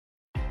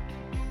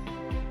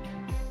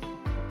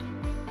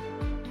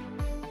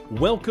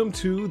Welcome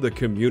to the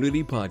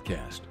Community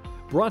Podcast,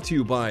 brought to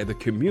you by the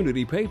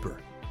Community Paper.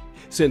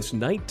 Since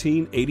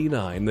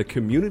 1989, the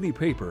Community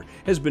Paper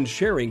has been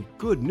sharing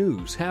good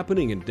news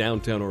happening in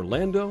downtown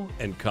Orlando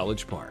and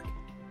College Park.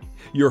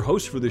 Your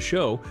hosts for the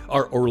show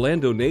are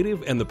Orlando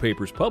native and the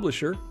paper's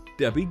publisher,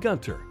 Debbie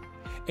Gunter,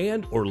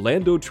 and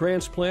Orlando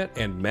transplant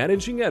and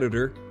managing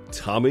editor,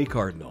 Tommy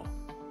Cardinal.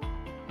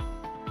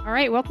 All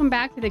right, welcome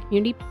back to the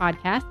Community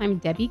Podcast. I'm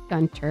Debbie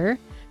Gunter.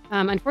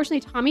 Unfortunately,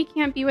 Tommy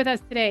can't be with us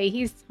today.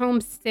 He's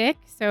homesick,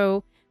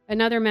 so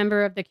another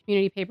member of the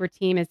Community Paper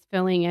team is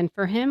filling in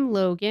for him,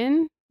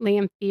 Logan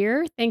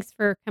Lamphere. Thanks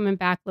for coming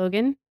back,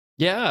 Logan.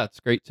 Yeah,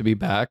 it's great to be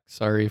back.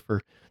 Sorry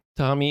for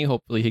Tommy.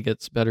 Hopefully he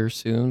gets better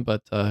soon,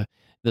 but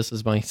this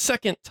is my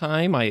second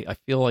time. I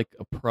feel like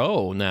a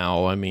pro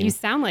now. I mean, you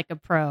sound like a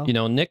pro. You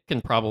know, Nick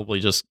can probably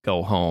just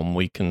go home.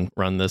 We can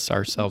run this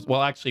ourselves.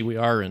 Well, actually, we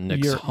are in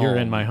Nick's home. You're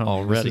in my home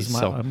already. This is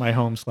my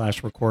home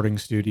 / recording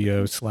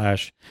studio /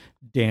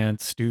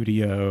 dance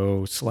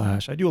studio /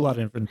 I do a lot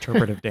of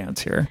interpretive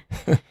dance here.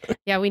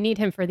 Yeah, we need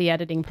him for the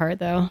editing part,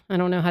 though. I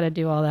don't know how to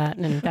do all that,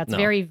 and that's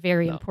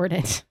very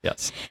important.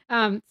 Yes.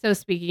 So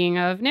speaking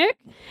of Nick,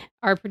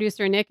 our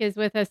producer Nick is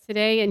with us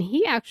today, and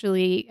he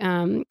actually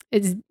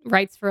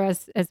writes for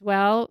us as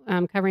well,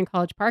 covering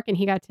College Park, and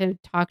he got to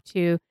talk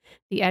to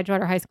the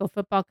Edgewater High School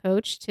football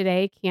coach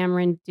today,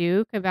 Cameron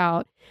Duke,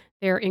 about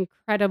their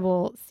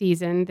incredible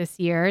season this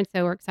year. And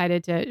so we're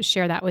excited to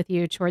share that with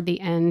you toward the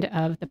end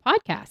of the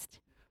podcast.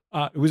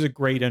 It was a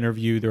great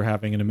interview. They're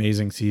having an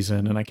amazing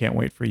season, and I can't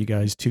wait for you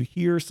guys to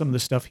hear some of the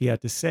stuff he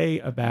had to say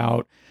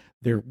about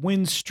their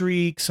win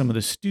streak, some of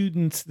the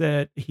students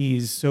that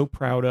he's so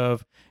proud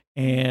of,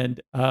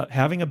 and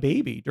having a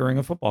baby during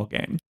a football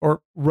game or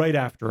right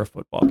after a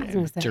football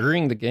game.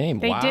 During the game.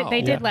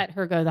 They did let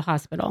her go to the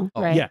hospital,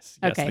 right? Yes.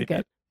 Okay,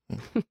 good.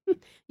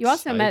 You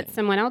also met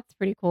someone else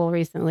pretty cool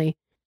recently.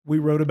 We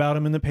wrote about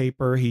him in the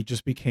paper. He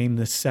just became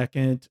the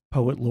second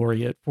poet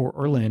laureate for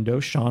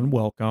Orlando, Sean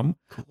Welcome.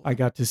 Cool. I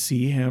got to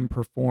see him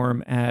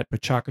perform at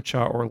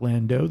Pachacacha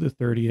Orlando. The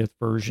 30th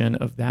version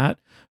of that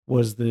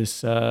was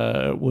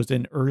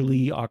in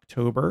early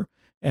October,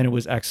 and it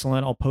was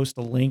excellent. I'll post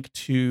a link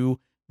to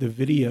the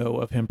video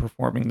of him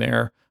performing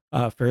there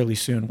fairly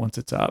soon once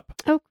it's up.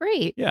 Oh,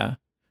 great. Yeah.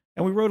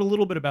 And we wrote a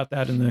little bit about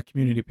that in the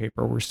Community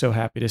Paper. We're so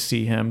happy to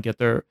see him get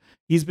there.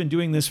 He's been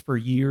doing this for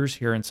years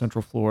here in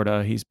Central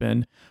Florida. He's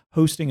been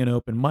hosting an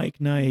open mic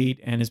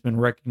night and has been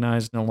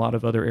recognized in a lot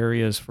of other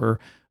areas for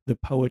the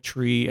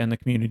poetry and the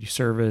community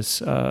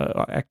service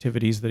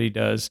activities that he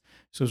does.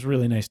 So it's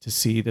really nice to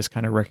see this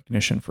kind of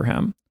recognition for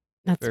him.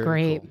 That's Very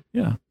great. Cool.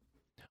 Yeah.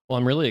 Well,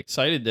 I'm really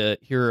excited to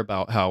hear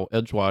about how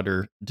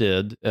Edgewater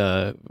did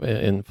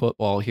in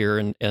football here.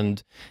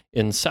 And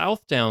in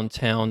South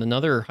Downtown,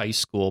 another high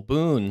school,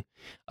 Boone,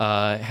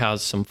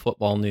 has some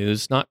football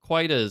news. Not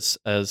quite as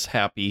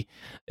happy.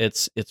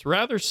 It's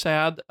rather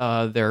sad.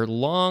 Their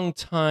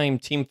longtime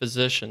team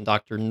physician,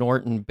 Dr.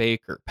 Norton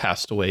Baker,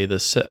 passed away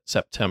this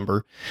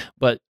September.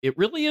 But it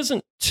really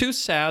isn't too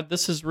sad.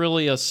 This is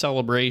really a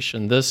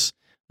celebration. This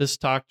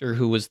doctor,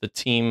 who was the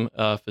team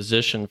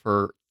physician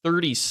for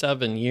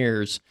 37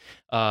 years,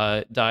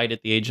 died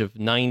at the age of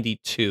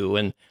 92.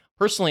 And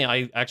personally,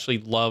 I actually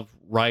love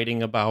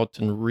writing about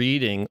and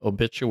reading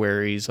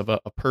obituaries of a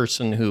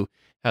person who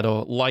had a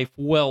life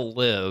well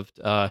lived.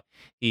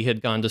 He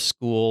had gone to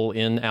school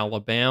in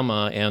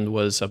Alabama and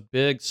was a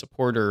big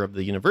supporter of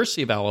the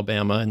University of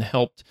Alabama and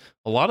helped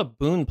a lot of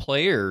Boone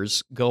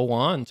players go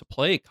on to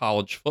play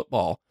college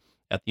football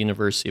at the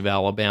University of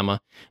Alabama.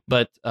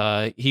 But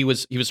he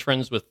was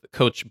friends with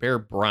Coach Bear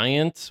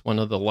Bryant, one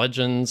of the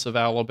legends of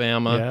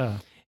Alabama,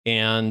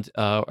 and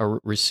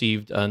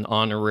received an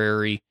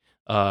honorary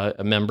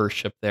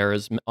membership there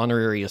as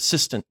honorary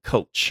assistant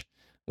coach,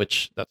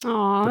 which that's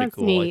pretty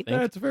cool, neat. I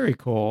think. That's very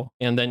cool.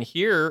 And then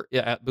here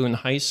at Boone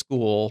High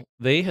School,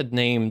 they had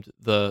named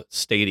the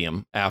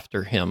stadium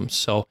after him.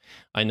 So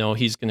I know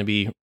he's going to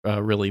be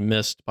really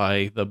missed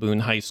by the Boone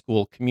High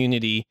School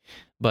community.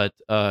 But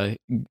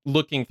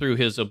looking through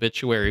his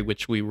obituary,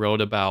 which we wrote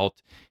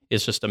about,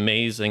 is just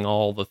amazing,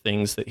 all the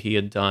things that he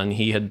had done.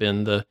 He had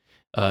been the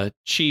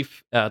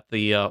chief at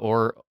the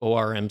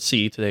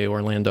ORMC today,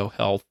 Orlando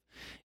Health.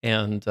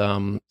 And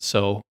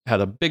so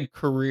had a big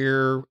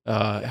career,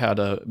 had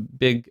a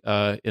big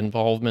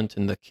involvement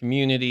in the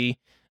community,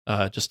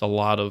 just a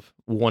lot of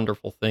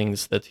wonderful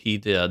things that he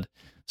did.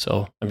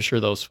 So I'm sure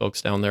those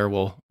folks down there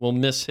will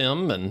miss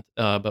him. And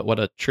but what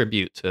a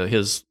tribute to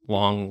his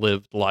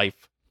long-lived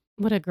life.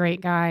 What a great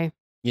guy.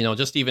 You know,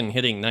 just even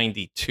hitting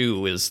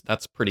 92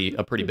 that's a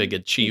pretty big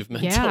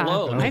achievement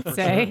alone. I'd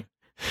say.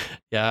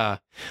 Yeah.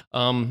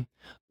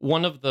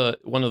 One of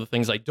the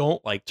things I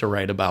don't like to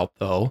write about,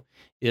 though,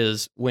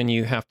 is when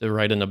you have to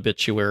write an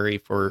obituary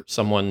for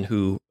someone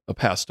who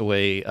passed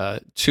away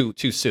too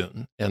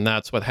soon. And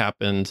that's what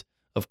happened,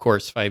 of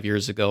course, 5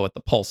 years ago at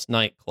the Pulse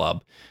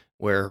nightclub,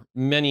 where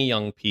many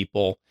young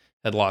people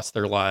had lost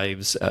their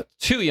lives at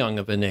too young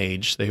of an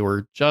age. They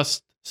were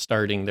just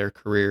starting their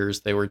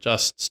careers. They were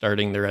just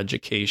starting their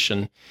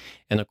education.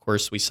 And of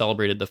course, we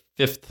celebrated the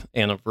 5th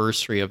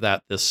anniversary of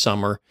that this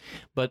summer.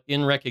 But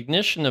in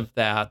recognition of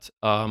that,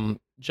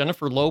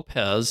 Jennifer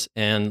Lopez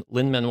and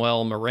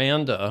Lin-Manuel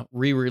Miranda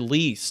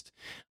re-released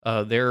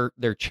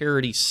their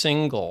charity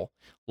single,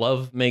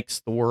 Love Makes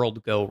the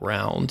World Go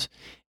Round.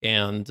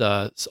 And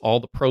all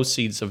the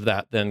proceeds of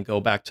that then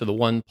go back to the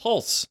One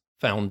Pulse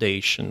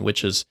Foundation,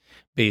 which is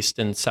based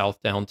in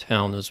South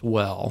Downtown as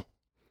well.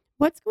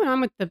 What's going on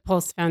with the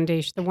Pulse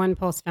Foundation, the One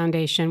Pulse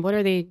Foundation? What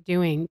are they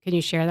doing? Can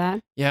you share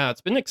that? Yeah,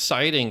 it's been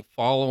exciting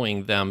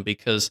following them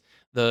because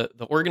the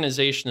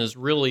organization is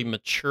really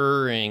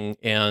maturing,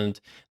 and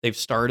they've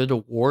started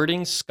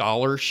awarding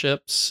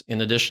scholarships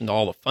in addition to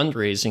all the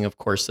fundraising, of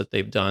course, that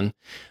they've done.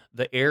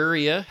 The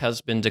area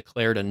has been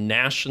declared a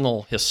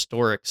National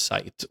Historic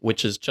Site,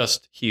 which is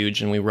just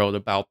huge, and we wrote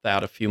about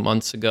that a few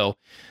months ago.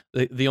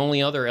 The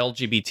only other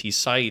LGBT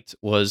site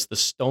was the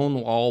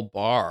Stonewall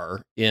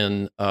Bar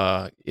in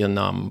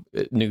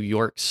New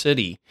York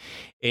City,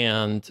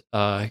 and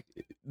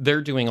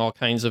they're doing all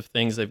kinds of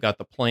things. They've got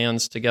the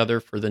plans together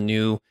for the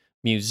new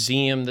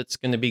museum that's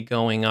going to be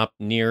going up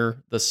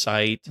near the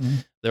site. Mm-hmm.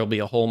 There'll be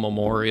a whole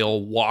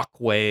memorial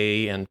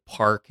walkway and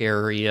park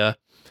area.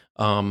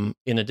 In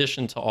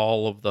addition to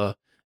all of the,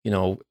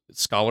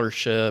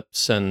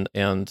 scholarships and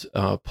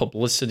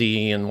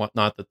publicity and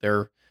whatnot that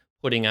they're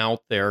putting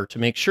out there to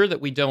make sure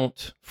that we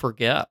don't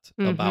forget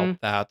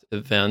about that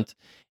event.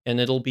 And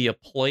it'll be a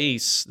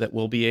place that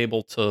we'll be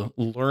able to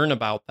learn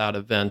about that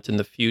event in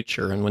the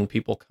future. And when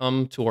people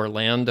come to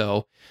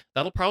Orlando,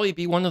 that'll probably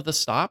be one of the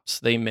stops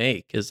they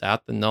make, is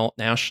at the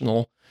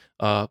National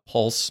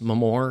Pulse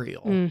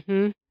Memorial.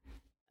 Mm-hmm.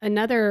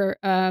 Another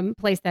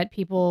place that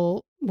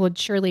people would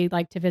surely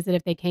like to visit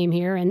if they came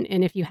here,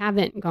 and if you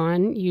haven't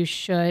gone, you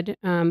should.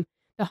 The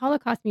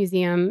Holocaust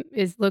Museum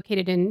is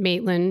located in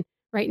Maitland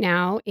right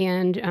now,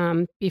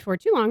 and before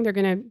too long, they're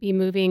going to be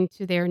moving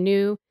to their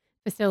new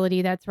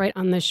facility that's right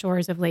on the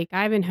shores of Lake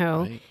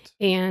Ivanhoe. Right.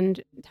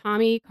 And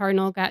Tommy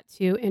Cardinal got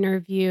to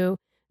interview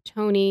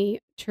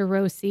Toni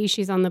Tarosi.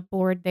 She's on the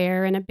board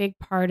there, and a big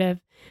part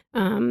of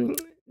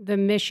the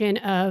mission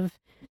of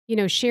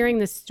sharing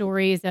the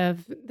stories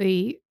of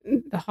the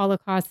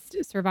Holocaust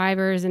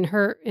survivors. And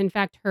her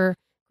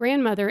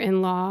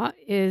grandmother-in-law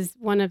is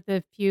one of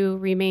the few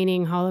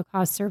remaining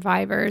Holocaust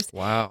survivors.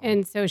 Wow.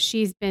 And so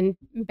she's been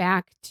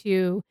back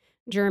to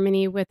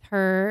Germany with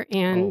her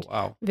and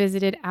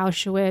visited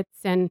Auschwitz.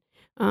 And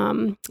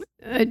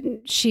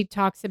she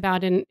talks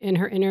about in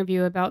her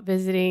interview about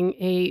visiting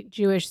a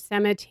Jewish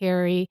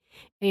cemetery.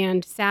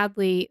 And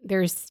sadly,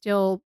 there's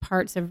still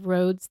parts of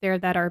roads there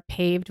that are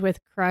paved with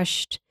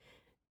crushed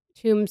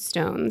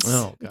tombstones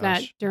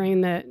that during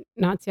the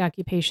Nazi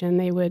occupation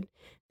they would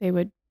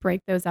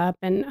break those up,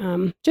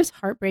 and just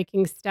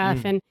heartbreaking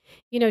stuff. And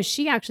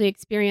she actually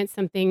experienced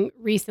something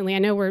recently. I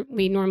know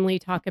we normally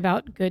talk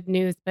about good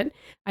news, but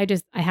I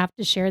have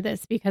to share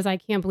this because I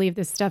can't believe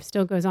this stuff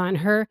still goes on.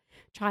 Her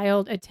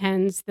child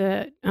attends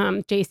the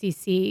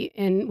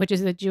JCC, which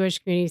is a Jewish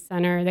community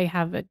center. They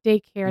have a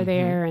daycare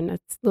there and a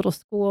little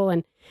school.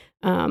 And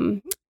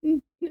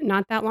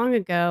not that long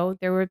ago,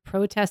 there were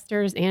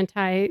protesters,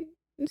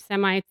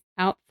 anti-Semites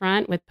out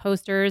front with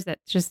posters that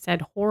just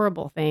said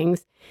horrible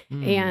things.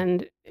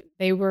 And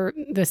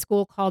the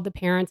school called the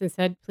parents and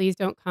said, please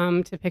don't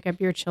come to pick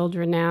up your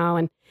children now.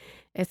 And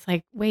it's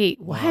like, wait,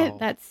 what? Wow.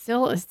 That's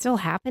still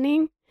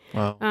happening?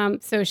 Wow.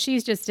 So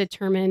she's just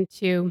determined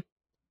to,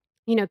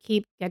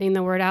 keep getting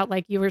the word out.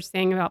 Like you were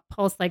saying about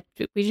Pulse, like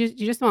you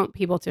just want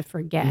people to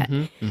forget.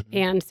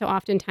 And so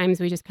oftentimes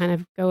we just kind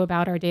of go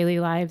about our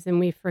daily lives and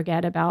we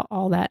forget about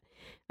all that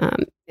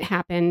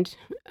happened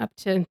up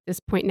to this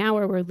point now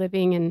where we're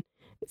living in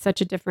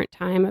such a different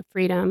time of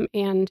freedom.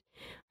 And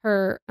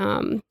her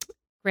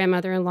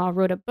grandmother-in-law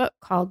wrote a book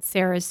called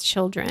Sarah's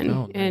Children.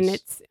 Oh, nice. And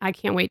I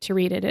can't wait to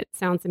read it. It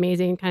sounds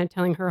amazing, kind of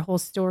telling her whole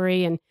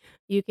story. And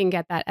you can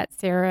get that at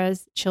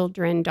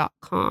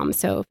sarahschildren.com.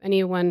 So if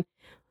anyone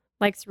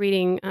likes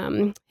reading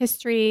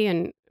history,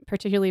 and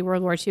particularly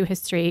World War II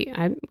history,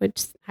 I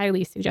would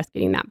highly suggest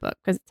getting that book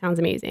because it sounds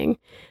amazing.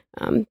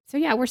 So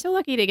yeah, we're so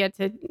lucky to get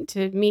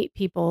to meet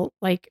people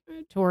like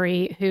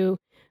Tori who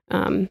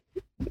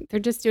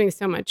they're just doing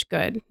so much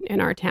good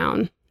in our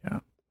town. Yeah.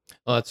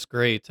 Well, that's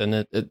great.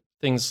 And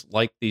things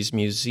like these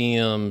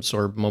museums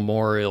or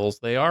memorials,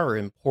 they are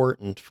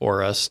important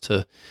for us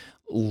to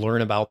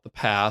learn about the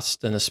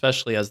past, and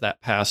especially as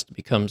that past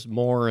becomes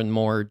more and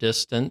more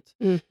distant.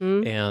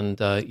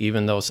 And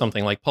even though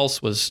something like Pulse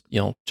was,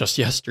 just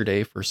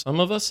yesterday for some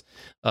of us,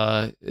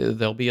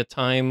 there'll be a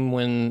time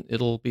when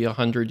it'll be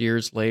 100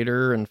 years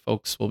later, and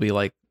folks will be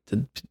like,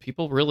 "Did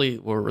people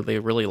were they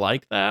really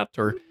like that,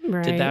 or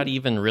did that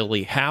even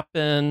really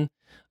happen?"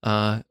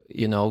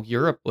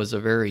 Europe was a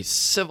very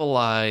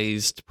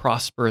civilized,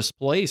 prosperous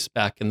place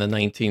back in the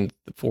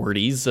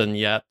 1940s, and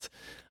yet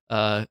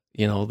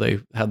they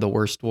had the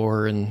worst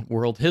war in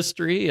world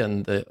history,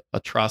 and the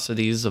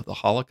atrocities of the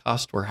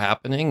Holocaust were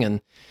happening,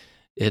 and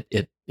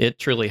it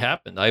truly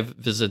happened. I've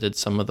visited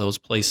some of those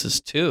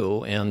places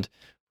too, and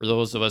for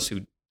those of us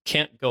who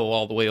can't go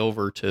all the way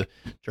over to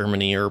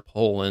Germany or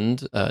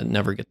Poland,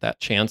 never get that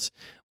chance,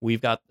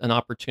 we've got an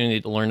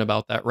opportunity to learn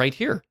about that right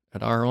here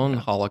at our own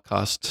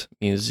Holocaust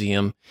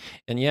Museum.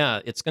 And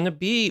yeah, it's going to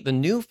be the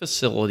new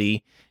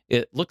facility.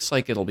 It looks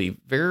like it'll be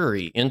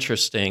very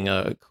interesting,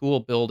 a cool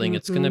building.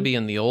 It's going to be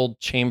in the old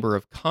Chamber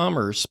of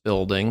Commerce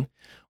building,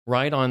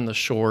 right on the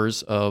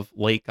shores of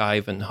Lake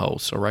Ivanhoe.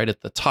 So right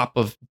at the top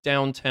of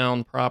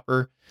downtown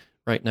proper,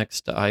 right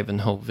next to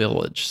Ivanhoe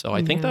Village. So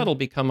I think that'll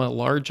become a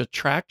large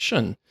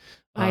attraction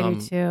I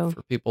do too.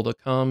 for people to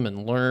come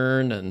and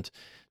learn and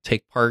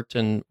take part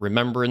in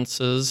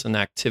remembrances and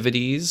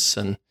activities.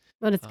 And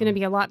But it's going to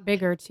be a lot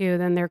bigger too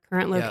than their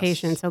current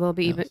location, Yes, so they'll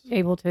be even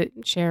able to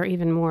share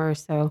even more.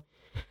 So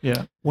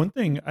Yeah. One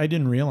thing I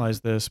didn't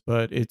realize this,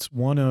 but it's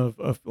one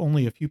of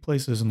only a few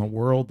places in the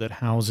world that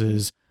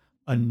houses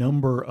a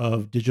number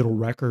of digital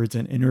records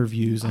and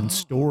interviews and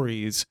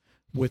stories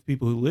with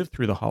people who lived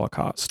through the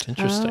Holocaust.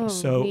 interesting. Oh,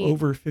 So neat.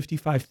 over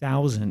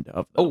 55,000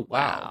 of them. Oh,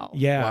 wow.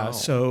 Yeah. Wow.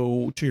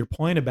 So to your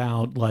point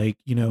about like,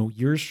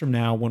 years from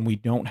now when we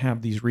don't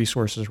have these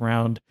resources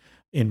around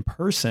in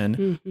person,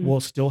 Mhm. we'll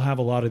still have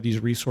a lot of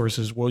these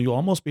resources where you'll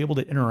almost be able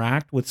to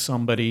interact with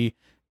somebody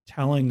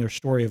telling their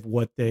story of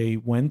what they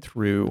went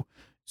through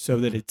so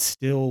that it's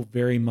still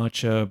very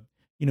much a,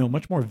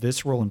 much more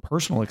visceral and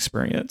personal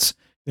experience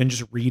than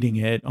just reading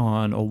it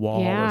on a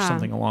wall Yeah. or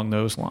something along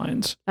those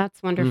lines.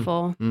 That's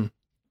wonderful.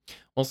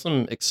 Well,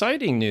 some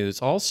exciting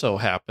news also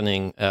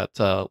happening at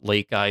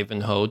Lake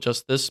Ivanhoe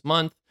just this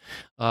month.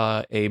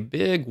 A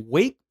big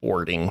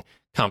wakeboarding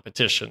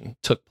competition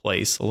took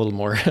place, a little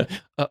more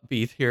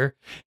upbeat here.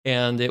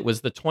 And it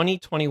was the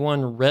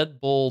 2021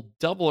 Red Bull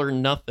Double or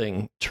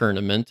Nothing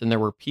tournament. And there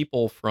were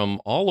people from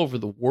all over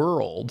the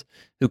world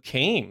who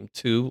came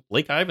to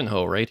Lake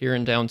Ivanhoe right here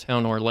in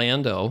downtown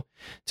Orlando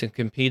to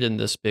compete in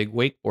this big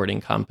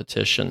wakeboarding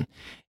competition.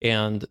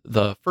 And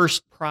the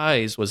first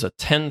prize was a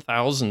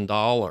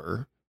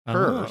 $10,000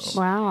 purse.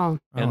 Wow.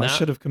 And I that-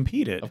 should have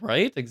competed.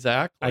 Right?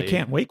 Exactly. I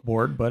can't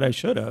wakeboard, but I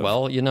should have.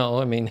 Well,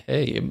 I mean,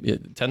 hey,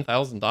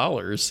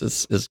 $10,000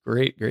 is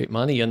great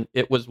money. And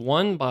it was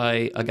won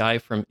by a guy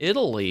from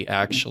Italy,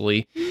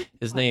 actually.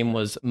 His name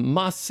was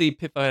Massi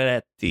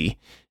Pifaretti.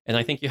 And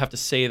I think you have to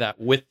say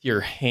that with your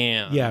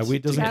hands. yeah,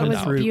 it doesn't That come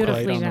was through quite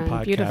beautifully on the done,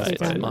 podcast, beautifully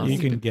but done. you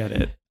can get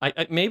it.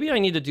 Maybe I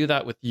need to do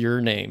that with your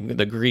name,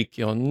 the Greek,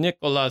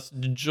 Nicolas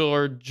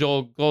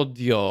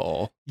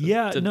Georgiogodio.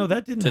 Yeah, no,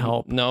 that didn't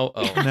help. No,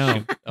 oh, No,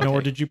 shoot. nor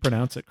Okay. did you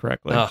pronounce it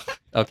correctly.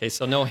 Okay,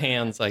 so no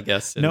hands, I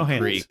guess. In No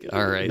hands. Greek.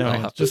 All right. no, I'll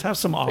have just to- have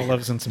some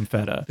olives and some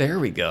feta. There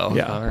we go.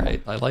 Yeah. All right.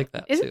 I like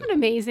that Isn't too. it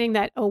amazing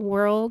that a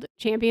world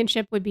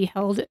championship would be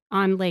held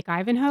on Lake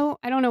Ivanhoe?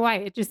 I don't know why.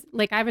 It just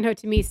Lake Ivanhoe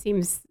to me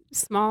seems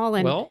small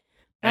and Well,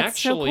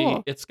 that's so actually,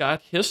 cool. it's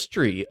got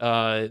history.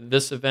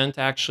 This event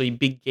actually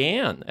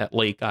began at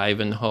Lake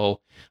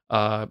Ivanhoe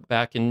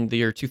back in the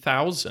year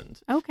 2000.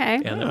 okay.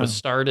 And it Oh. was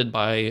started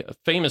by a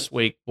famous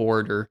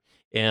wakeboarder,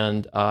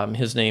 and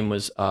his name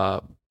was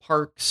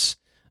Parks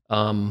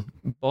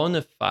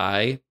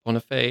Bonifay.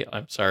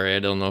 I'm sorry, I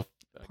don't know.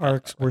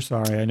 Parks, we're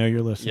sorry. I know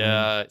you're listening.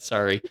 Yeah,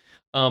 sorry.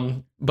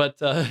 But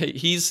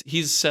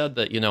he's said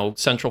that,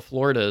 Central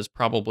Florida is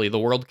probably the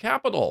world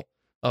capital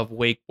of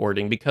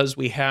wakeboarding because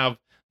we have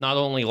not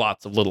only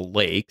lots of little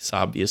lakes,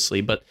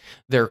 obviously, but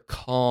they're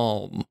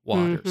calm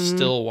water, Mhm.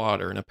 still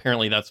water. And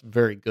apparently that's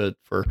very good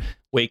for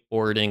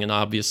wakeboarding. And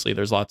obviously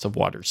there's lots of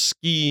water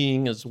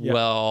skiing as Yep.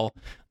 well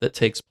that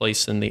takes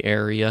place in the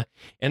area.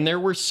 And there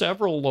were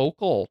several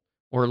local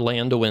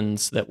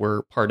Orlandoans that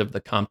were part of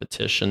the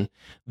competition.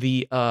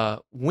 The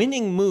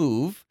winning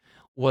move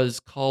was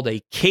called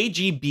a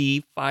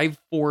KGB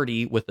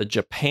 540 with a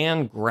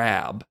Japan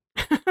grab.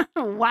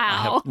 I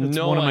Wow. have It's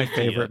no one of my idea.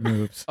 favorite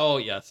moves. Oh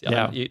yes,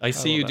 Yeah, I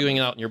see I you love that doing it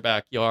move. out in your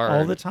backyard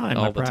All the time.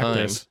 All I the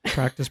practice.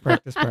 Practice.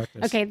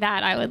 Okay,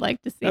 that I would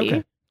like to see.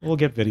 Okay. We'll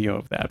get video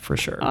of that for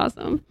sure.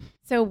 Awesome.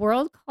 So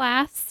world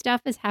class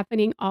stuff is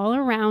happening all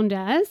around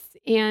us.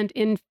 And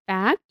in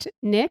fact,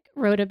 Nick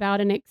wrote about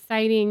an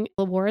exciting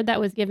award that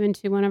was given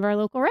to one of our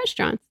local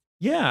restaurants.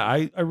 Yeah,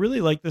 I really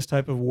like this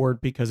type of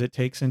award because it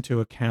takes into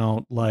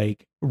account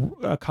like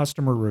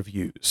customer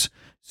reviews.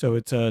 So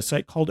it's a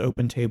site called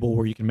OpenTable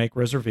where you can make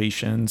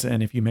reservations.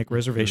 And if you make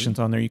reservations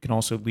on there, you can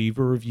also leave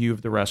a review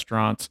of the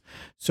restaurants.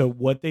 So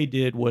what they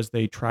did was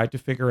they tried to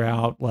figure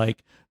out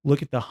like,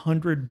 look at the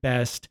 100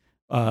 best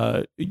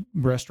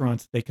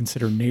restaurants they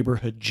consider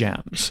neighborhood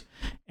gems.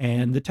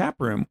 And the Tap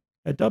Room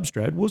at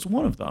Dubstred was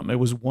one of them. It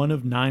was one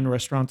of 9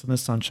 restaurants in the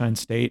Sunshine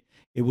State.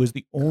 It was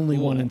the only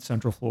one Cool. in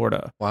Central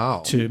Florida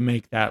Wow. to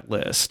make that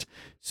list.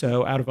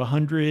 So out of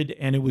 100,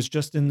 and it was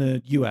just in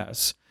the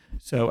U.S.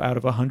 So out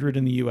of 100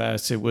 in the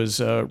U.S., it was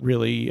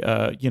really,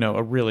 a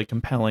really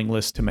compelling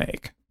list to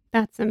make.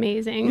 That's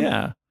amazing.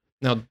 Yeah.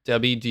 Now,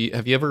 Debbie,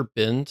 have you ever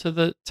been to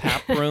the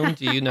Tap Room?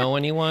 Do you know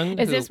anyone?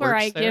 Is who this where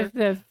works I there? give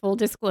the full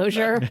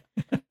disclosure?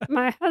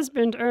 My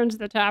husband owns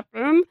the tap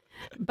room,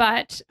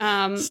 but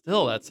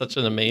Still, that's such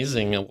an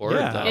amazing award.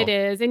 Yeah. though. it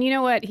is. And you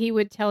know what? He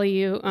would tell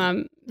you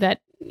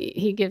that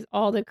he gives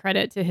all the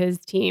credit to his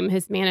team,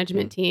 his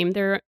management team.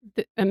 They're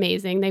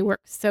amazing. They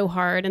work so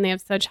hard and they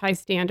have such high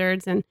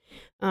standards and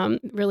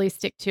really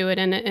stick to it,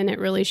 and it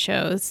really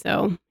shows.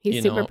 So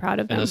he's super proud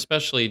of them. And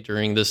especially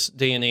during this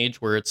day and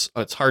age where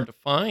it's hard to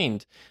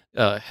find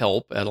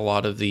help at a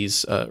lot of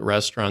these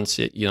restaurants,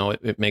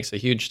 it makes a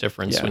huge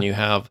difference when you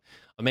have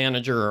a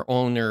manager or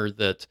owner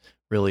that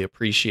really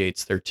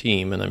appreciates their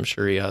team. And I'm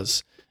sure he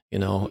has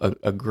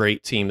a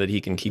great team that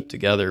he can keep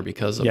together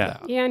because of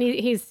that. Yeah, and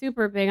he's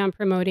super big on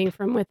promoting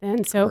from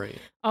within. So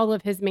all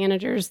of his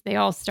managers, they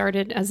all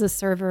started as a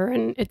server,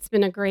 and it's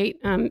been a great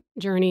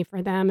journey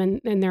for them,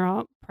 and they're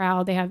all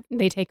proud.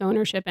 They take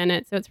ownership in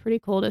it, so it's pretty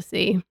cool to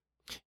see.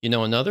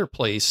 Another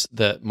place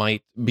that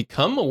might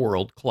become a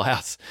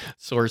world-class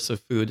source of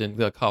food in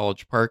the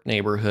College Park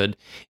neighborhood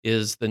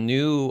is the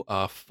new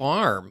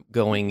farm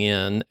going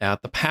in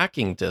at the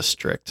Packing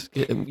District.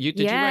 Did you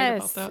write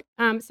about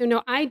that? So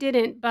no, I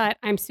didn't, but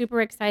I'm super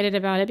excited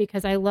about it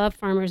because I love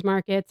farmers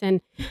markets,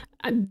 and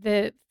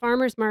the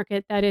farmers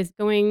market that is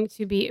going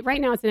to be, right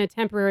now it's in a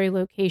temporary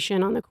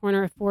location on the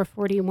corner of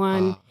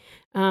 441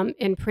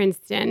 in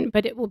Princeton,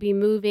 but it will be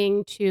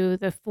moving to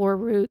the Four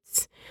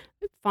Roots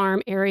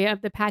farm area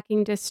of the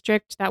Packing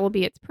District. That will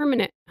be its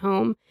permanent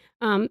home.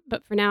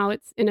 But for now,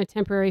 it's in a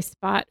temporary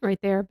spot right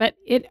there. But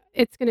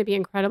it's going to be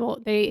incredible.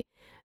 They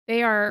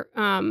are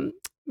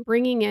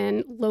bringing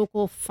in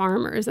local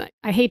farmers.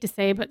 I hate to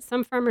say, but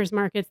some farmers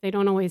markets, they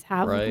don't always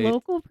have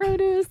local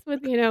produce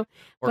with,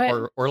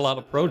 or a lot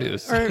of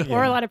produce.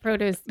 Or a lot of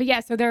produce. But yeah,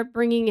 so they're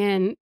bringing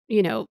in,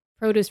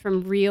 produce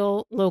from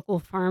real local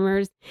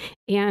farmers.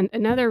 And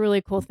another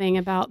really cool thing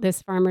about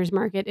this farmers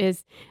market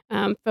is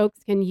folks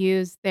can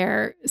use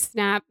their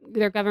SNAP,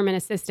 their government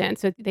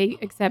assistance. So they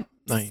accept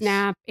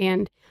SNAP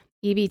and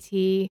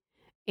EBT.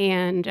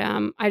 And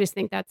I just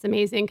think that's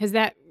amazing because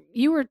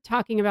you were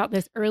talking about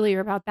this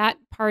earlier about that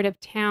part of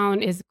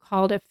town is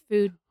called a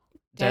food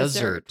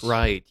desert.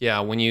 Right. Yeah.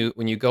 When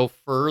you go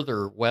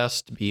further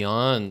west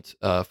beyond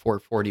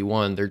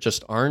 441, there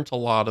just aren't a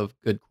lot of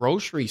good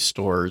grocery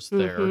stores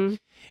there. Mm-hmm.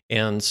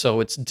 And so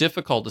it's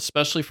difficult,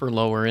 especially for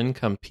lower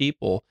income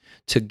people,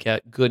 to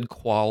get good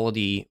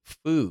quality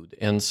food.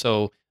 And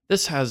so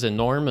this has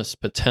enormous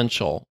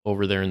potential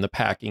over there in the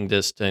Packing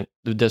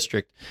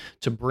District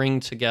to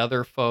bring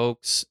together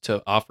folks,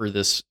 to offer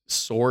this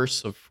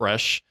source of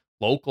fresh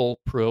local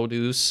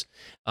produce,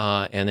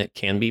 and it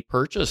can be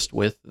purchased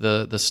with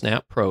the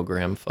SNAP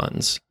program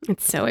funds.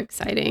 It's so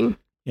exciting.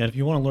 Yeah, if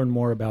you want to learn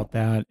more about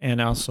that and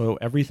also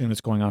everything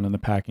that's going on in the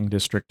Packing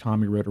District,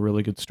 Tommy wrote a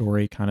really good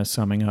story kind of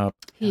summing up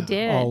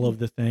all of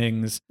the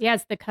things. Yeah,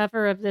 it's the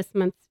cover of this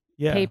month's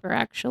paper,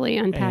 actually,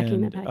 Unpacking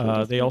the Packing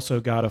District. They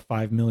also got a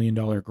 $5 million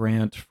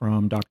grant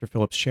from Dr.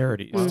 Phillips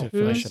Charities to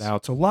finish it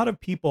out. So a lot of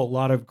people, a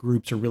lot of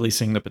groups are really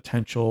seeing the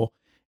potential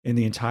in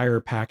the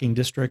entire Packing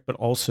District, but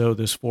also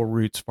this Four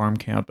Roots farm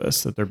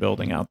campus that they're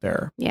building out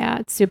there. Yeah,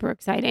 it's super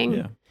exciting.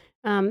 Yeah.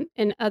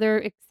 And other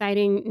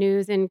exciting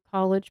news in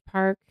College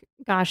Park,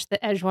 gosh, the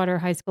Edgewater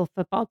High School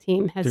football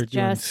team has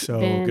just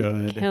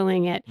been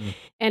killing it.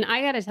 And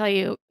I got to tell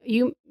you,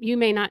 you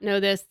may not know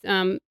this,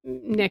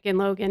 Nick and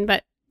Logan,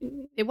 but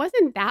it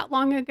wasn't that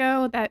long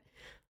ago that,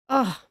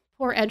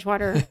 poor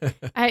Edgewater,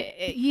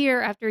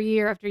 year after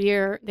year after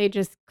year, they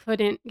just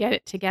couldn't get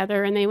it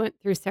together, and they went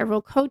through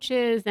several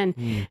coaches, and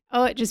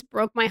it just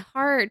broke my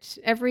heart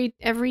every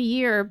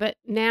year. But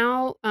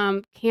now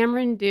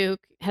Cameron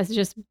Duke has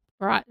just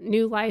brought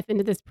new life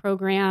into this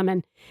program,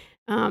 and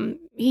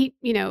he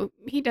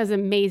does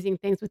amazing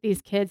things with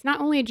these kids.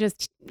 Not only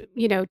just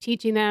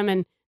teaching them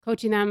and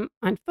coaching them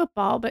on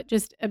football, but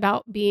just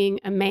about being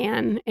a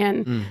man,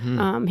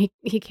 and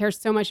he cares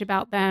so much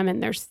about them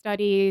and their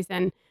studies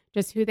and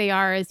just who they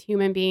are as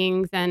human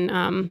beings. And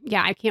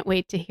I can't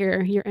wait to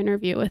hear your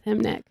interview with him,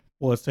 Nick.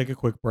 Well, let's take a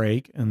quick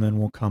break and then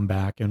we'll come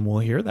back and we'll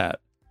hear that.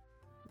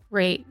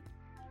 Great.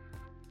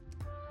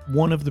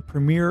 One of the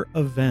premier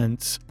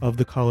events of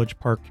the College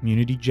Park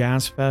Community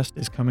Jazz Fest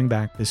is coming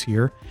back this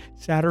year,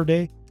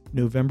 Saturday,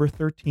 November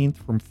 13th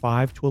from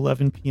 5 to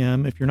 11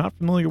 p.m. If you're not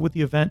familiar with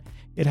the event,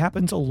 it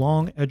happens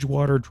along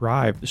Edgewater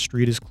Drive. The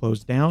street is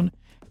closed down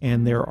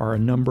and there are a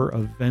number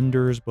of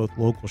vendors, both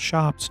local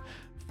shops,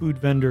 food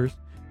vendors,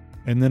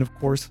 and then, of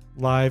course,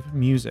 live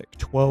music.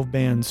 12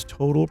 bands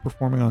total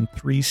performing on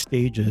 3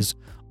 stages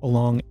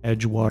along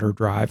Edgewater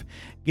Drive.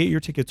 Get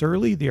your tickets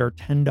early. They are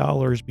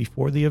 $10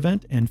 before the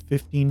event and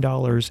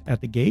 $15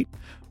 at the gate.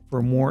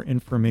 For more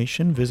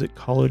information, visit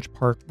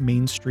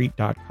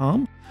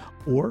collegeparkmainstreet.com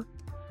or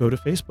go to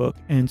Facebook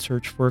and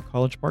search for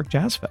College Park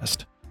Jazz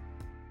Fest.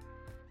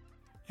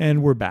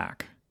 And we're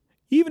back.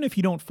 Even if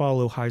you don't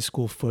follow high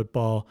school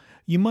football,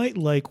 you might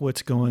like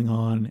what's going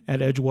on at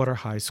Edgewater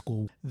High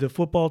School. The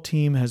football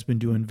team has been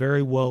doing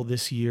very well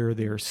this year.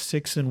 They are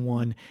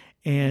 6-1,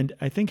 and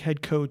I think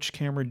head coach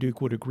Cameron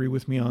Duke would agree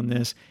with me on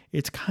this.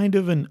 It's kind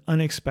of an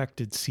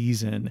unexpected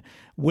season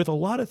with a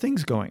lot of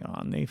things going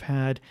on. They've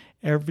had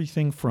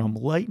everything from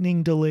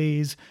lightning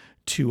delays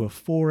to a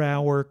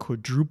 4-hour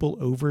quadruple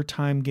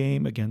overtime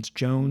game against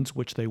Jones,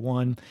 which they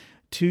won,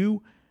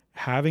 to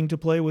having to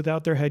play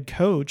without their head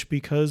coach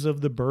because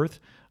of the birth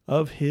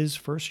of his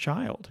first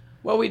child.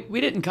 Well, we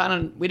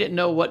didn't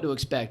know what to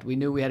expect. We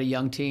knew we had a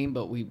young team,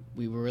 but we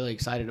were really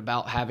excited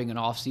about having an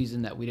off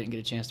season that we didn't get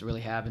a chance to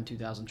really have in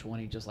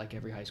 2020, just like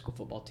every high school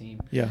football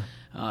team. Yeah.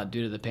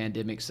 Due to the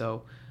pandemic.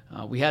 So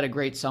we had a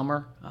great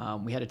summer.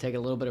 We had to take a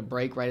little bit of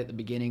break right at the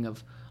beginning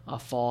of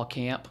fall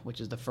camp, which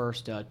is the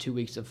first 2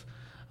 weeks of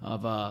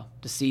the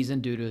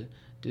season due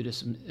to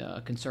some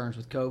concerns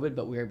with COVID.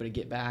 But we were able to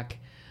get back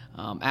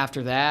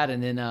after that.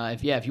 And then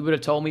if you would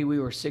have told me we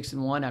were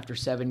 6-1 after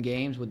 7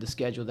 games with the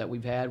schedule that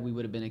we've had, we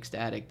would have been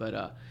ecstatic.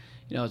 But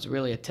it's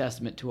really a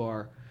testament to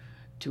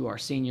our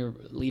senior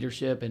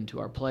leadership and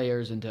to our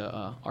players and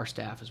to our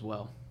staff as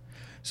well.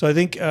 So I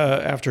think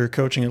after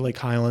coaching at Lake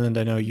Highland,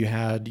 I know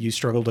you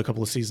struggled a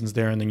couple of seasons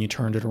there, and then you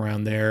turned it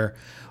around there.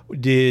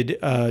 Did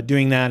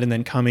doing that and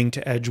then coming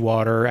to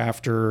Edgewater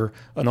after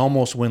an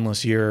almost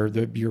winless year,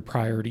 the year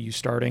prior to you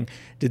starting,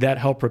 did that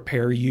help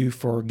prepare you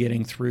for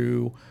getting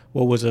through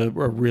what was a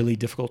really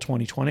difficult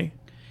 2020?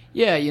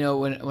 Yeah,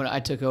 when I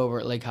took over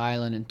at Lake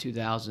Highland in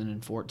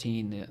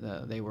 2014,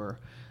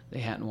 they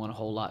hadn't won a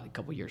whole lot a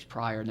couple years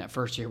prior. And that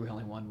first year, we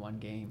only won 1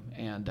 game.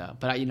 And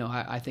but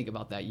I think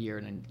about that year,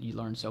 and you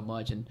learn so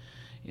much, and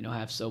I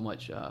have so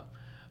much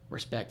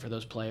respect for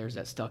those players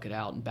that stuck it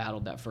out and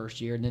battled that first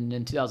year. And then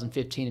in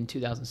 2015 and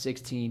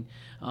 2016,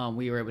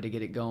 we were able to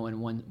get it going.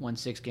 Won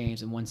 6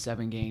 games and won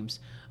 7 games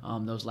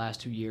those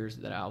last 2 years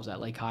that I was at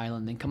Lake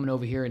Highland. Then coming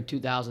over here in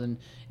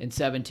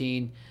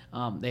 2017,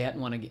 they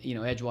hadn't won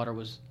Edgewater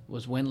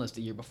was winless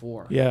the year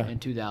before. Yeah. In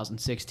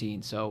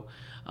 2016. So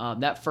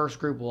that first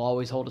group will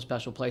always hold a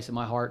special place in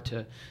my heart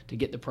to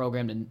get the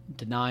program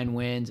to 9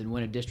 wins and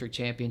win a district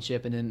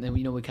championship. And then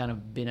we kind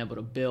of been able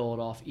to build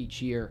off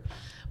each year.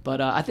 But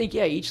I think,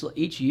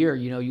 each year,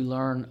 you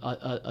learn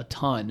a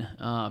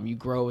ton. You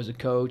grow as a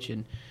coach,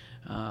 and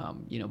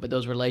but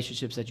those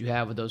relationships that you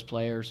have with those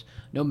players,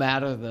 no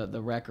matter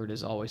the record,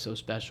 is always so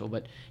special.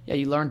 But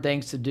you learn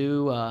things to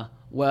do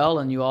well,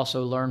 and you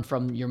also learn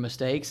from your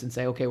mistakes and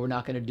say, okay, we're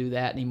not going to do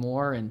that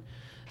anymore. And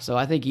so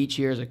I think each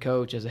year as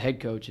a head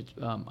coach,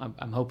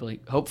 I'm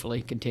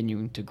hopefully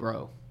continuing to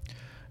grow.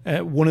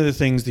 One of the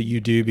things that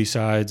you do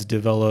besides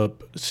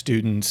develop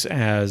students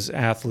as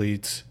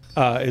athletes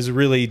is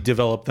really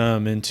develop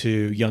them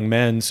into young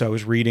men. So I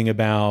was reading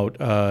about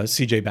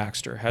CJ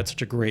Baxter, had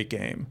such a great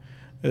game.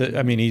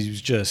 I mean, he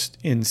was just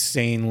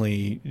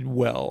insanely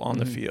well on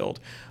the field.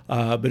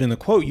 But in the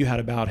quote you had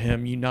about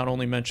him, you not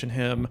only mention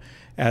him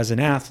as an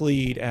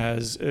athlete,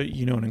 as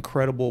an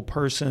incredible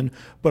person,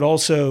 but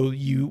also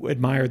you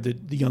admired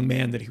the young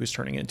man that he was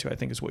turning into, I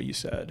think is what you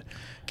said.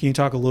 Can you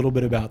talk a little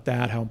bit about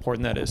that, how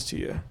important that is to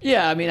you?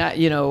 Yeah, I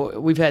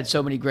mean, we've had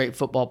so many great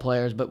football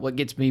players, but what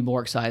gets me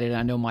more excited,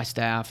 I know my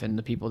staff and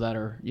the people that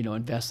are,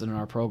 invested in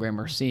our program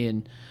are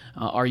seeing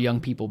our young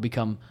people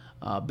become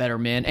better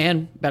men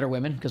and better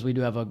women, because we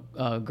do have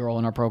a girl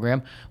in our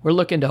program. We're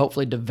looking to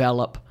hopefully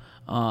develop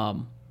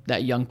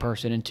that young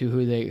person into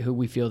who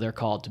we feel they're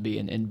called to be,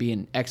 and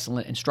being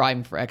excellent and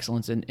striving for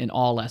excellence in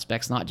all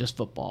aspects, not just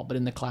football, but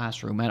in the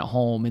classroom, at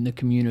home, in the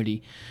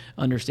community,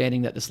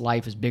 understanding that this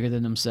life is bigger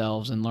than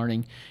themselves, and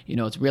learning,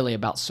 it's really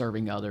about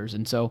serving others.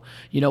 And so,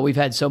 we've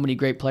had so many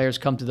great players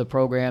come to the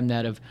program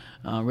that have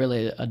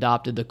really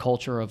adopted the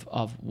culture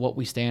of what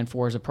we stand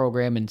for as a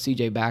program. And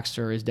CJ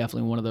Baxter is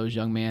definitely one of those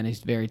young men. He's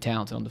very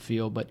talented on the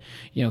field, but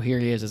here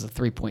he is as a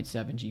 3.7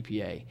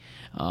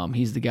 GPA.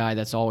 He's the guy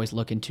that's always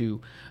looking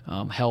to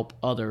help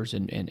others,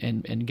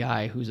 and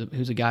guy who's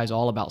a guy who's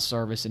all about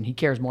service, and he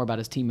cares more about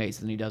his teammates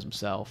than he does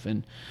himself.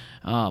 And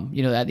at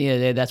the end of the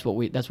day, that's what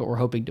we're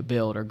hoping to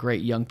build, are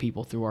great young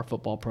people through our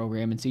football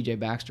program. And CJ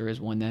Baxter is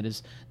one that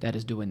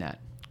is doing that.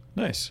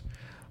 Nice.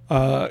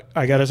 I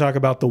got to talk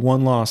about the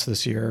one loss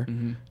this year.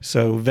 Mm-hmm.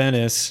 So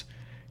Venice,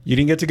 you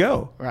didn't get to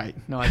go. Right.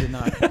 No, I did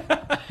not.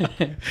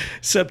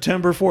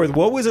 September 4th.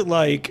 What was it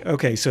like?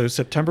 Okay, so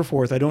September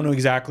 4th, I don't know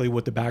exactly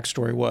what the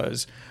backstory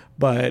was,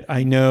 but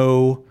I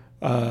know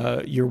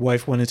your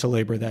wife went into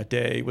labor that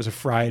day. It was a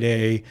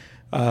Friday.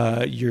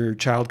 Your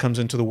child comes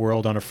into the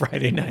world on a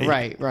Friday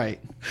night. Right.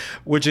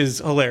 Which is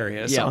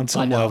hilarious on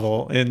some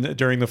level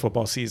during the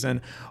football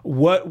season.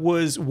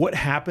 What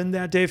happened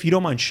that day, if you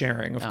don't mind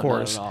sharing, of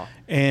course. Not at all.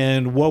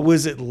 And what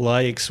was it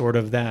like, sort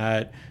of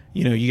that,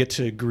 you get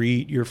to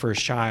greet your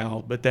first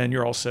child, but then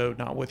you're also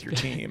not with your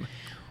team?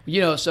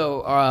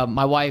 So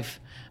my wife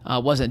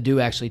wasn't due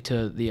actually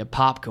to the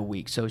Apopka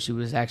week, so she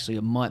was actually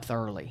a month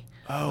early.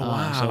 Oh,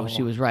 wow. So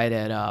she was right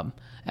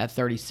at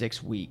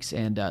 36 weeks,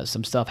 and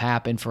some stuff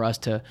happened for us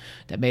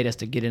that made us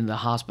to get into the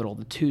hospital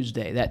that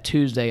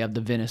Tuesday of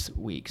the Venice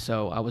week.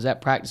 So I was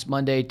at practice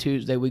Monday.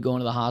 Tuesday we go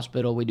into the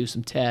hospital, we do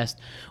some tests,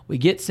 we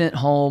get sent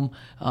home,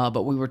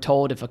 but we were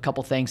told if a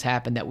couple things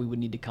happened that we would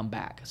need to come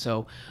back.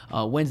 So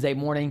Wednesday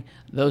morning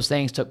those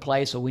things took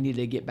place, so we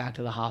needed to get back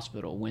to the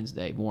hospital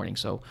Wednesday morning.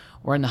 So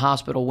we're in the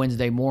hospital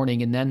Wednesday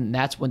morning, and then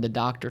that's when the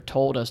doctor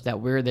told us that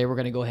they were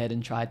going to go ahead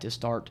and try to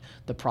start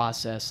the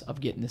process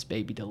of getting this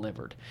baby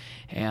delivered.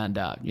 And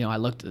I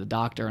looked at the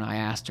doctor and I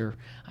asked her,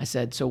 I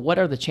said, so what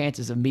are the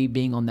chances of me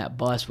being on that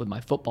bus with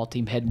my football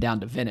team heading down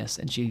to Venice?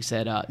 And she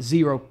said,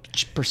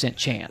 0%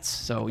 chance.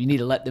 So you need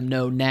to let them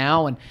know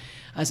now. And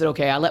I said,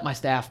 okay, I let my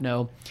staff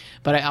know,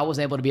 but I was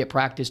able to be at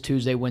practice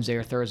Tuesday, Wednesday,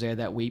 or Thursday of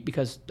that week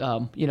because,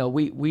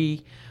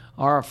 we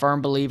are a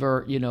firm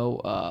believer,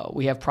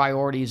 we have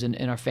priorities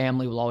and our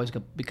family will always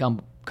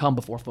come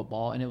before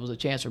football. And it was a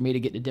chance for me to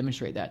get to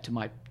demonstrate that to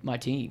my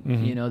team,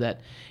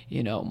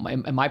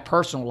 in my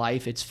personal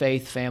life, it's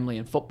faith, family,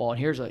 and football. And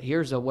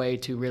here's a way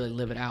to really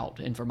live it out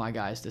and for my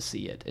guys to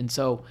see it. And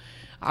so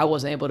I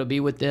was able to be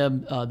with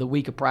them the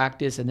week of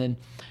practice. And then,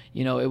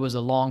 it was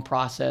a long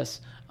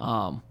process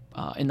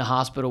in the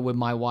hospital with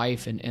my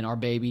wife and our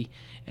baby.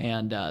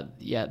 And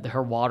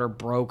her water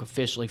broke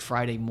officially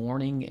Friday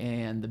morning,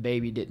 and the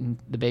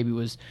baby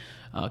was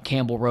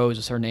Campbell Rose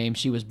is her name.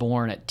 She was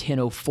born at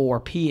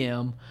 10:04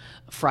 p.m.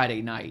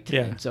 Friday night.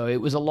 Yeah. And so it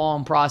was a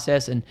long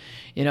process, and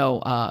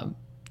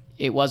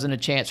it wasn't a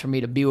chance for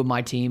me to be with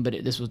my team, but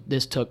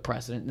this took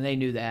precedent, and they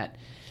knew that.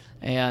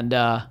 And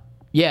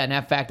and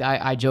in fact,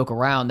 I joke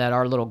around that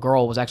our little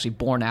girl was actually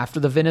born after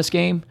the Venice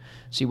game.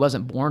 She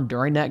wasn't born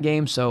during that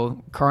game,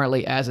 so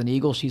currently as an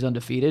Eagle, she's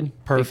undefeated.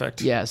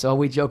 Perfect. Yeah, so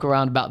we joke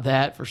around about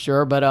that for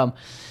sure. But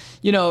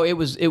it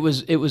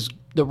was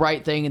the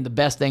right thing and the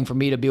best thing for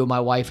me to be with my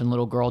wife and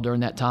little girl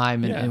during that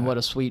time, and what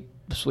a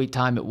sweet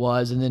time it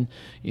was. And then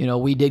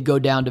we did go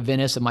down to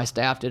Venice, and my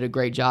staff did a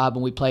great job,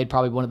 and we played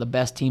probably one of the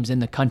best teams in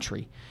the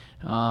country.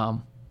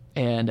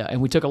 And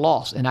we took a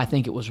loss, and I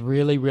think it was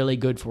really, really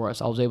good for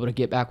us. I was able to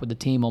get back with the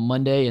team on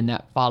Monday, and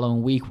that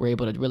following week, we're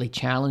able to really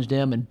challenge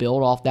them and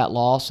build off that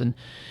loss. And,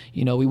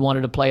 we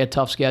wanted to play a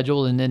tough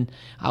schedule, and then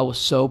I was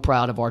so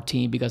proud of our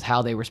team because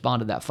how they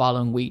responded that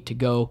following week to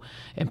go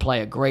and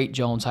play a great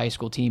Jones High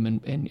School team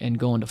and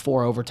go into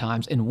 4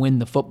 overtimes and win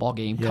the football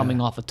game coming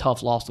off a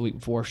tough loss the week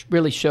before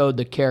really showed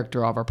the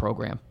character of our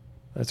program.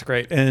 That's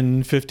great.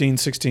 And 15,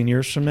 16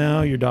 years from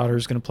now, your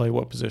daughter's going to play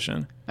what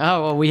position?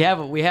 Oh, well, we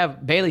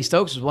have Bailey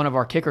Stokes is one of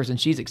our kickers, and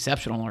she's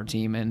exceptional on our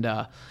team. And,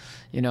 I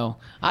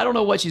don't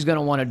know what she's going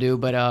to want to do,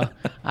 but I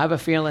have a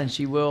feeling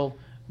she will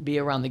be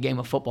around the game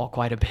of football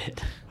quite a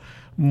bit.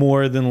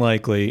 More than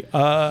likely.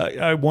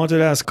 I wanted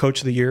to ask Coach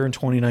of the Year in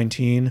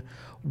 2019.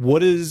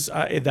 What is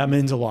that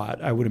means a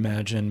lot, I would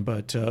imagine,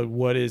 but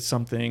what is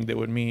something that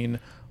would mean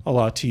a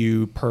lot to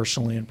you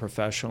personally and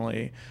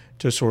professionally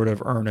to sort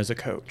of earn as a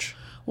coach?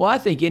 Well, I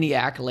think any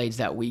accolades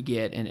that we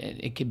get, and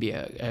it could be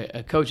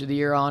a Coach of the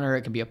Year honor,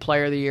 it can be a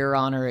Player of the Year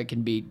honor, it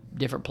can be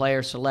different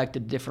players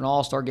selected, different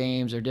All-Star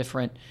games, or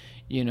different,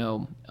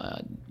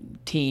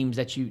 teams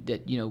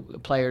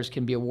that players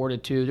can be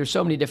awarded to. There's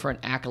so many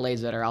different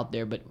accolades that are out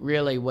there, but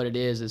really what it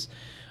is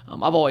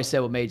I've always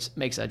said what makes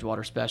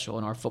Edgewater special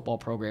in our football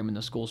program and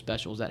the school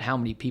special is that how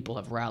many people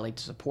have rallied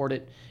to support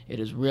it. It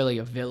is really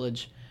a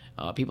village.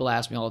 People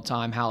ask me all the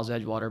time, how has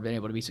Edgewater been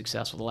able to be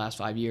successful the last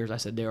 5 years? I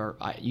said,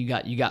 you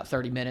got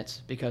 30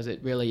 minutes because it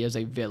really is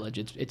a village.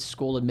 It's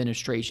school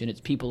administration. It's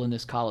people in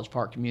this College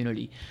Park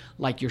community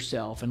like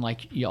yourself and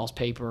like y'all's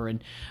paper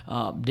and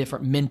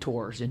different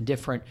mentors and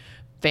different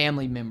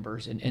family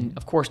members and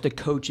of course the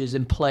coaches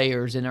and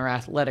players and our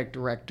athletic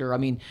director. I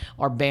mean,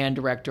 our band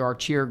director, our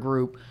cheer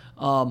group.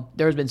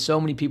 There's been so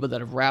many people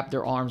that have wrapped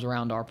their arms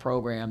around our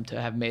program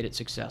to have made it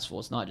successful.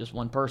 It's not just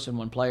one person,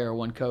 one player,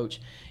 one coach.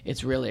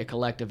 It's really a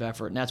collective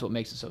effort, and that's what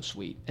makes it so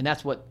sweet. And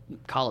that's what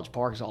College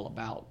Park is all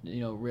about,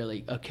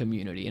 really a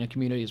community. And a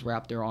community has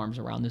wrapped their arms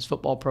around this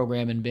football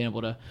program and been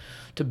able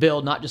to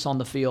build not just on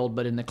the field,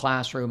 but in the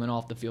classroom and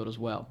off the field as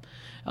well.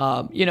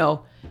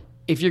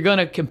 If you're going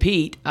to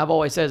compete, I've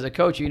always said as a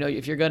coach,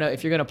 if you're going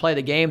to play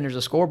the game and there's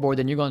a scoreboard,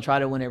 then you're going to try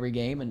to win every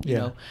game, and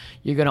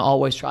you're going to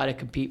always try to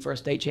compete for a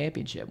state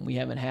championship. We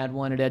haven't had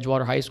one at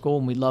Edgewater High School,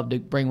 and we'd love to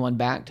bring one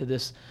back to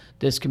this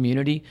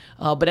community.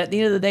 But at the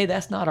end of the day,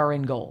 that's not our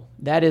end goal.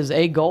 That is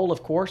a goal,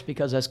 of course,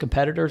 because as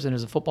competitors and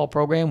as a football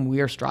program,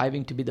 we are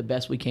striving to be the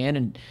best we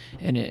can,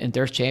 and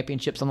there's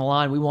championships on the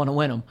line. We want to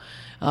win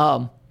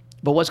them.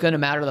 But what's going to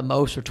matter the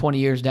most for 20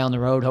 years down the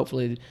road,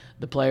 hopefully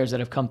the players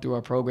that have come through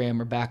our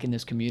program are back in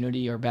this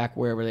community or back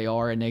wherever they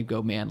are, and they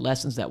go, man,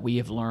 lessons that we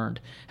have learned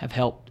have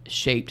helped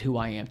shaped who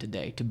I am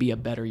today to be a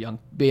better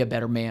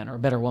man or a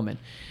better woman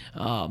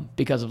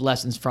because of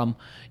lessons from,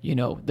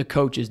 the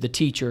coaches, the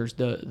teachers,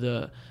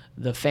 the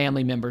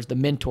family members, the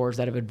mentors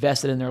that have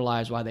invested in their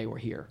lives while they were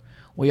here.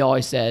 We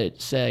always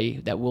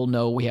say that we'll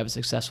know we have a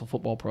successful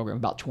football program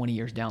about 20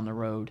 years down the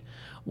road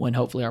when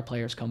hopefully our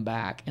players come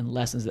back and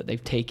lessons that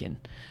they've taken,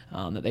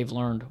 that they've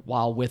learned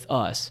while with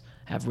us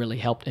have really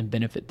helped and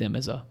benefit them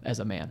as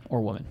a man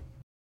or woman.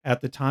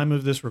 At the time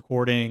of this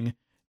recording,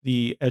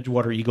 the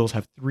Edgewater Eagles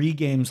have 3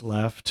 games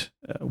left,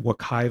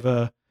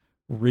 Wekiva,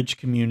 Ridge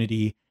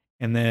Community,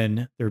 and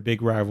then their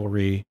big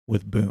rivalry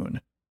with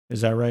Boone.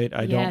 Is that right?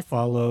 I don't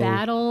follow.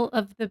 Battle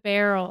of the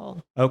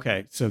Barrel.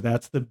 Okay, so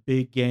that's the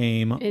big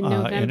game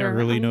in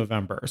early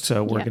November.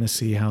 So we're going to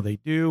see how they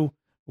do.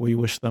 We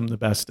wish them the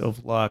best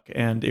of luck.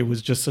 And it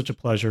was just such a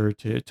pleasure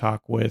to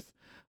talk with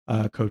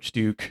Coach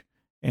Duke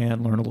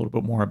and learn a little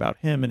bit more about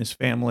him and his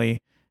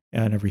family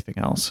and everything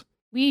else.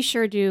 We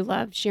sure do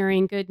love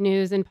sharing good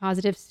news and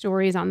positive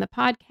stories on the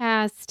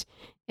podcast,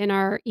 in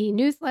our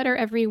e-newsletter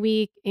every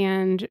week,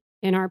 and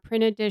in our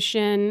print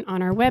edition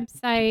on our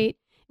website.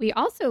 We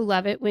also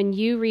love it when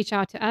you reach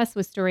out to us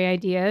with story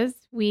ideas.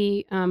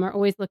 We are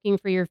always looking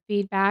for your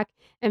feedback.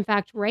 In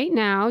fact, right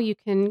now you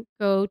can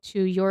go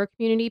to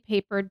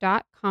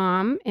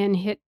yourcommunitypaper.com and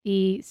hit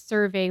the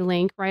survey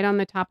link right on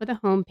the top of the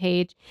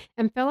homepage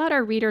and fill out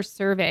our reader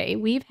survey.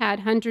 We've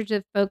had hundreds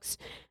of folks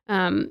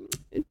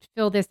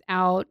fill this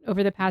out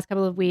over the past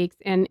couple of weeks,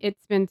 and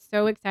it's been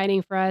so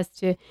exciting for us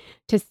to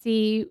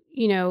see,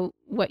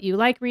 what you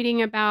like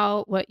reading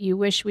about, what you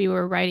wish we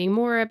were writing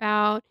more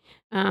about,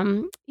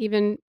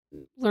 even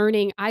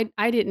learning.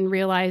 I didn't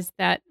realize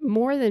that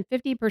more than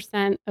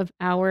 50% of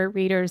our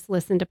readers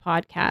listen to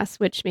podcasts,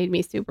 which made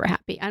me super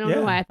happy. I don't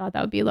know why I thought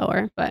that would be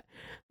lower, but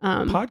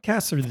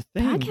podcasts are the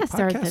thing.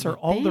 Podcasts are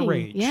all the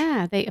rage.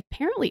 Yeah, they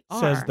apparently are.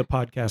 Says the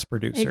podcast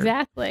producer.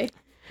 Exactly.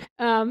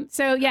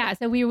 So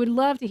we would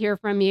love to hear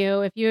from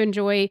you. If you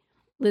enjoy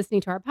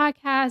listening to our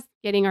podcast,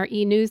 getting our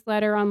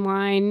e-newsletter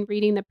online,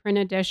 reading the print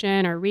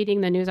edition, or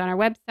reading the news on our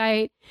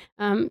website,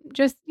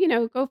 just,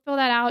 go fill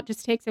that out.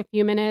 Just takes a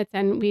few minutes,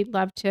 and we'd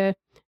love to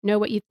know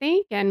what you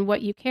think and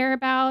what you care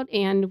about.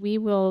 And we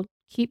will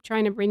keep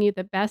trying to bring you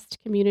the best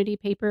community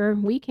paper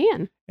we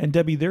can. And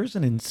Debbie, there's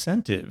an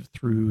incentive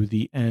through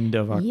the end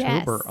of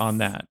October on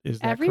that. Is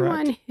that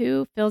Everyone correct?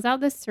 who fills out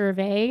the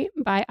survey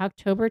by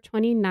October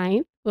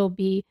 29th will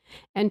be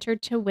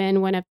entered to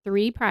win one of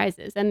 3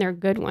 prizes, and they're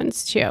good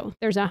ones too.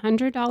 There's a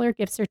 $100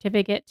 gift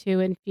certificate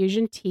to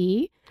Infusion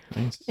Tea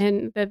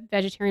in the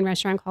vegetarian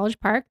restaurant College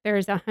Park.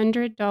 There's a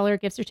 $100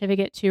 gift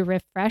certificate to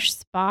Refresh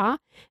Spa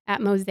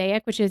at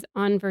Mosaic, which is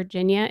on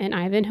Virginia in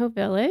Ivanhoe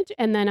Village,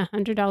 and then a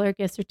 $100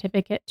 gift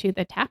certificate to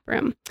the Tap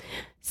Room.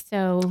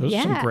 So those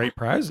are some great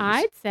prizes.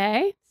 I'd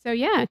say. So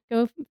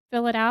go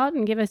fill it out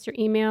and give us your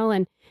email,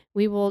 and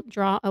we will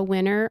draw a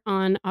winner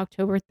on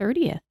October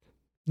 30th.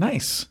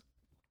 Nice.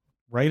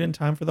 Right in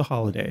time for the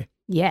holiday.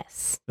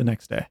 Yes. The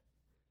next day.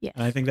 Yes.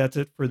 And I think that's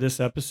it for this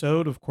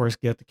episode. Of course,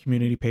 get the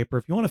community paper.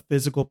 If you want a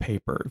physical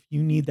paper, if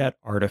you need that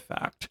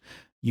artifact,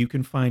 you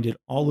can find it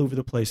all over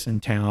the place in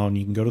town.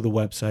 You can go to the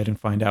website and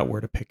find out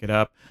where to pick it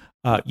up.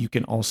 You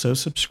can also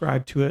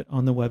subscribe to it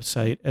on the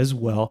website as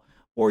well,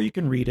 or you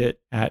can read it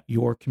at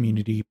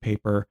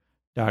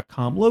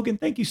yourcommunitypaper.com. Logan,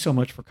 thank you so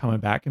much for coming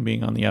back and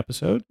being on the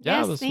episode. Yeah,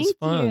 yes, this was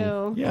fun.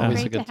 You. Yeah. Always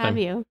Great a good to have time.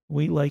 you.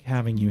 We like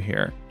having you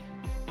here.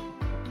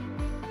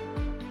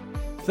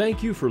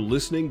 Thank you for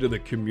listening to the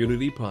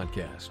Community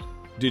Podcast.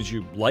 Did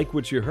you like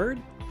what you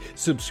heard?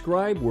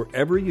 Subscribe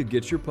wherever you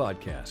get your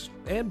podcasts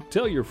and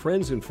tell your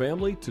friends and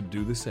family to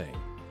do the same.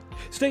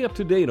 Stay up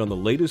to date on the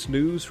latest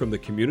news from the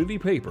community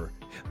paper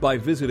by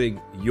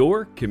visiting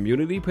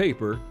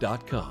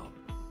yourcommunitypaper.com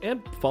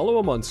and follow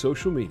them on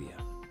social media.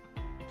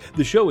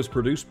 The show is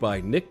produced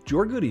by Nick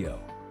Jorgudio.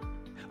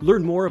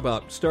 Learn more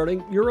about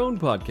starting your own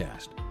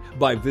podcast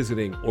by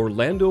visiting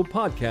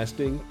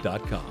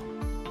orlandopodcasting.com.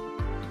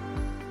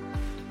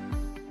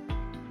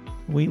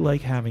 We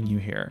like having you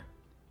here.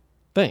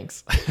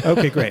 Thanks.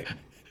 Okay, great.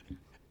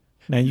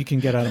 Now you can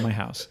get out of my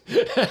house.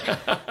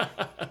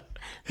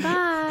 Bye.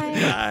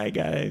 Bye,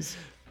 guys.